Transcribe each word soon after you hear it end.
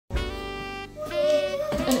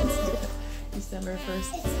December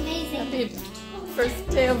 1st. It's amazing. Happy first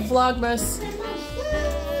day of Vlogmas.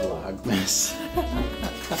 Vlogmas.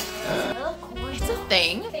 It's a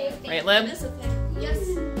thing. Right, Lib? It is a thing. Yes.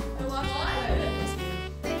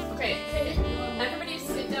 Okay, everybody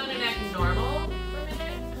sit down and act normal for a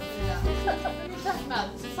minute. What are you talking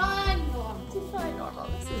about? Fine normal. Define normal.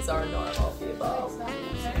 This is our normal people.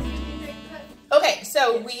 Okay,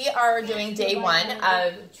 so we are doing day 1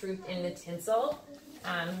 of Truth in the Tinsel.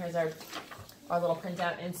 Here's our little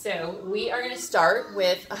printout. And so we are going to start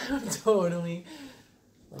with totally.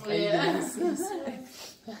 Great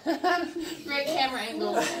camera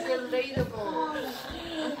angle. Relatable.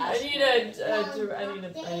 I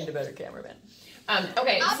need a better cameraman.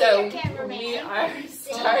 Okay, I'll so be your cameraman. we are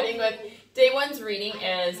starting with day 1's reading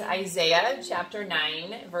is Isaiah chapter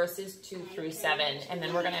 9 verses 2 through 7, and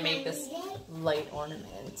then we're gonna make this light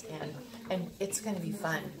ornament, and it's gonna be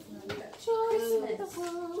fun.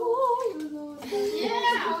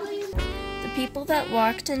 Yeah. The people that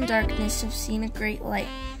walked in darkness have seen a great light.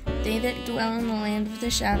 They that dwell in the land of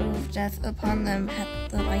the shadow of death, upon them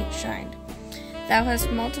hath the light shined. Thou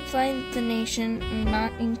hast multiplied the nation, and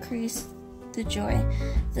not increased the joy.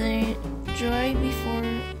 The joy before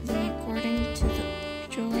thee according to the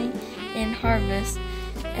joy in harvest,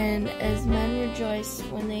 and as men rejoice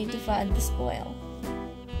when they divide the spoil.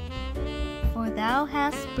 For thou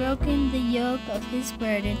hast broken the yoke of his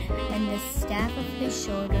burden, and the staff of his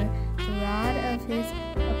shoulder, the rod of his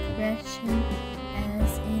oppression,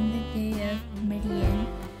 as in the day of Midian.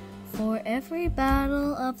 For every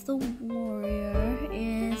battle of the warrior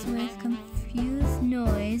is with confused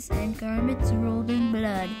noise, and garments rolled in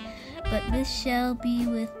blood, but this shall be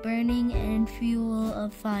with burning and fuel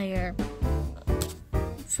of fire.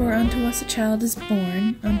 For unto us a child is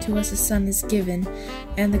born, unto us a son is given,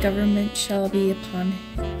 and the government shall be upon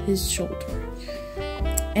his shoulder.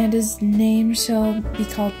 And his name shall be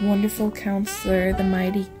called Wonderful Counselor, the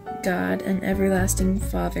Mighty God, and Everlasting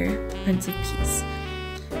Father, Prince of Peace.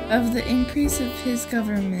 Of the increase of his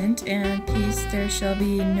government and peace there shall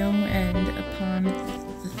be no end upon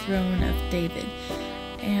the throne of David,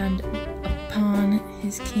 and upon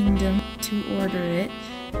his kingdom, to order it,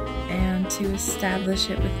 and to establish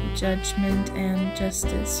it with judgment and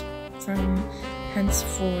justice from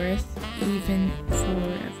henceforth, even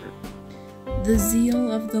forever. The zeal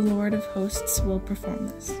of the Lord of hosts will perform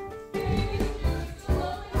this.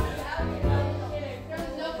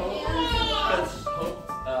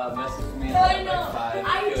 Messaged me at like 5. I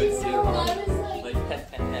just know, honestly. Like,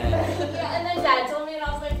 Yeah, and then Dad told me, and I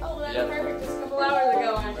was like, oh, that's perfect, just a couple hours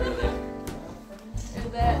ago. Is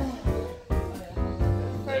that?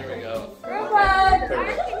 there we go. Perfect.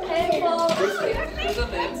 Painful. Who's on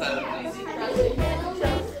the inside of me?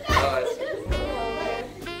 Oh,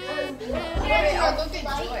 Wait, I'll go get Joy.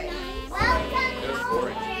 it's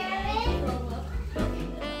boring.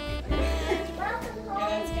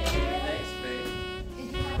 Thanks, babe.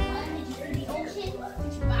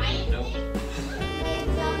 Nope.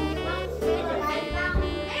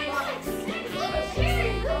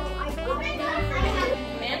 Okay,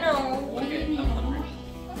 I'm hungry.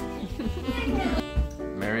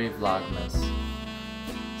 Merry Vlogmas.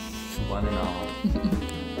 One and all.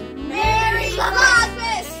 Merry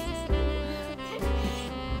Vlogmas!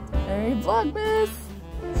 Merry Vlogmas!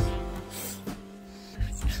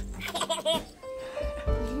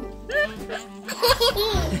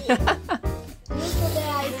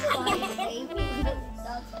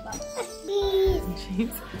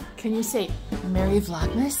 Jeez. Can you say Merry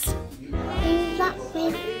Vlogmas?